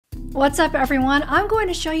What's up everyone? I'm going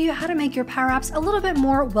to show you how to make your Power Apps a little bit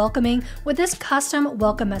more welcoming with this custom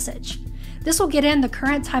welcome message. This will get in the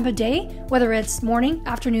current time of day, whether it's morning,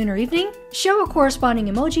 afternoon, or evening, show a corresponding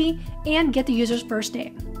emoji, and get the user's first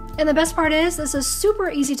name. And the best part is, this is super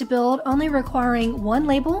easy to build, only requiring one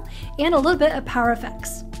label and a little bit of Power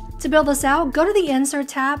Effects. To build this out, go to the Insert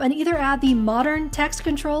tab and either add the Modern Text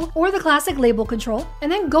Control or the Classic Label Control,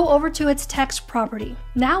 and then go over to its text property.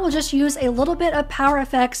 Now we'll just use a little bit of Power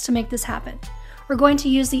Effects to make this happen. We're going to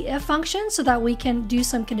use the if function so that we can do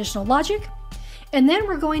some conditional logic, and then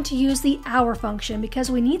we're going to use the hour function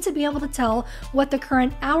because we need to be able to tell what the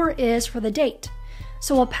current hour is for the date.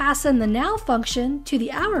 So we'll pass in the now function to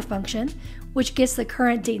the hour function, which gets the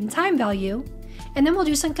current date and time value, and then we'll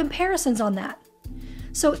do some comparisons on that.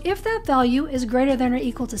 So if that value is greater than or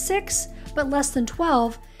equal to 6, but less than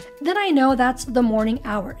 12, then I know that's the morning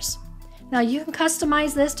hours. Now you can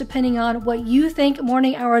customize this depending on what you think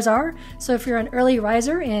morning hours are. So if you're an early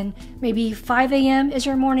riser and maybe 5 a.m. is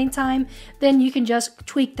your morning time, then you can just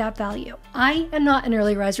tweak that value. I am not an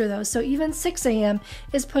early riser though, so even 6 a.m.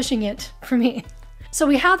 is pushing it for me. So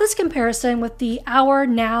we have this comparison with the hour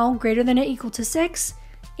now greater than or equal to 6,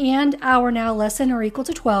 and hour now less than or equal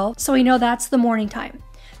to 12, so we know that's the morning time.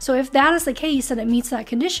 So if that is the case and it meets that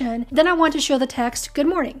condition, then I want to show the text good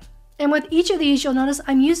morning. And with each of these, you'll notice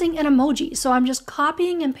I'm using an emoji. So I'm just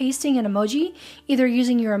copying and pasting an emoji, either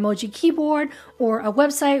using your emoji keyboard or a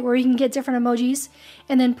website where you can get different emojis,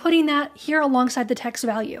 and then putting that here alongside the text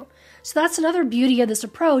value. So that's another beauty of this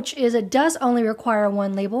approach, is it does only require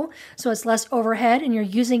one label, so it's less overhead, and you're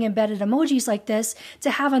using embedded emojis like this to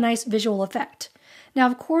have a nice visual effect. Now,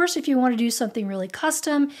 of course, if you want to do something really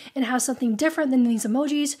custom and have something different than these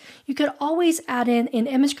emojis, you could always add in an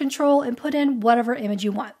image control and put in whatever image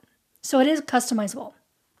you want. So it is customizable.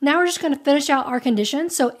 Now we're just going to finish out our condition.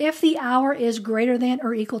 So if the hour is greater than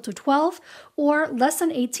or equal to 12 or less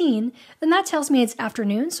than 18, then that tells me it's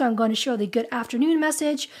afternoon. So I'm going to show the good afternoon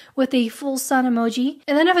message with a full sun emoji.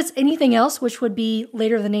 And then if it's anything else, which would be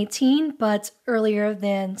later than 18, but earlier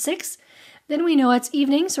than 6, then we know it's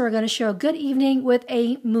evening, so we're going to show good evening with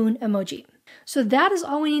a moon emoji. So that is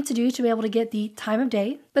all we need to do to be able to get the time of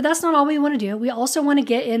day, but that's not all we want to do. We also want to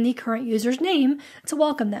get in the current user's name to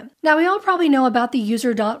welcome them. Now we all probably know about the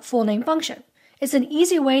user.fullname function. It's an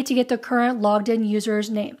easy way to get the current logged in user's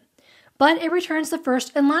name, but it returns the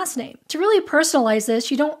first and last name. To really personalize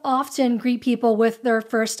this, you don't often greet people with their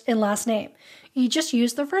first and last name. You just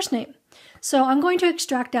use their first name. So I'm going to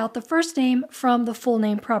extract out the first name from the full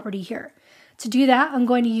name property here. To do that, I'm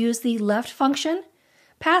going to use the left function,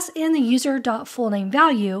 pass in the user.fullname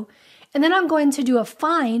value, and then I'm going to do a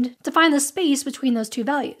find to find the space between those two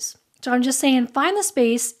values. So I'm just saying find the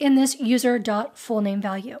space in this user.fullname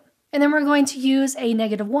value. And then we're going to use a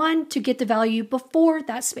 -1 to get the value before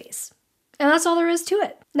that space. And that's all there is to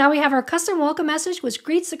it. Now we have our custom welcome message, which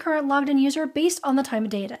greets the current logged in user based on the time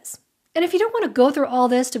of day it is. And if you don't want to go through all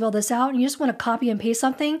this to build this out and you just want to copy and paste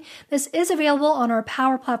something, this is available on our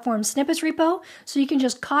Power Platform snippets repo. So you can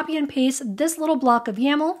just copy and paste this little block of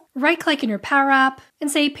YAML, right-click in your Power App,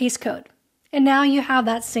 and say paste code. And now you have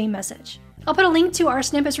that same message. I'll put a link to our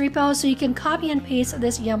snippets repo so you can copy and paste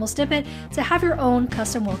this YAML snippet to have your own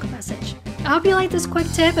custom welcome message. I hope you like this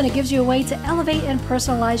quick tip and it gives you a way to elevate and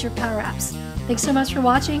personalize your Power Apps. Thanks so much for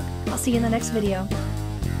watching. I'll see you in the next video.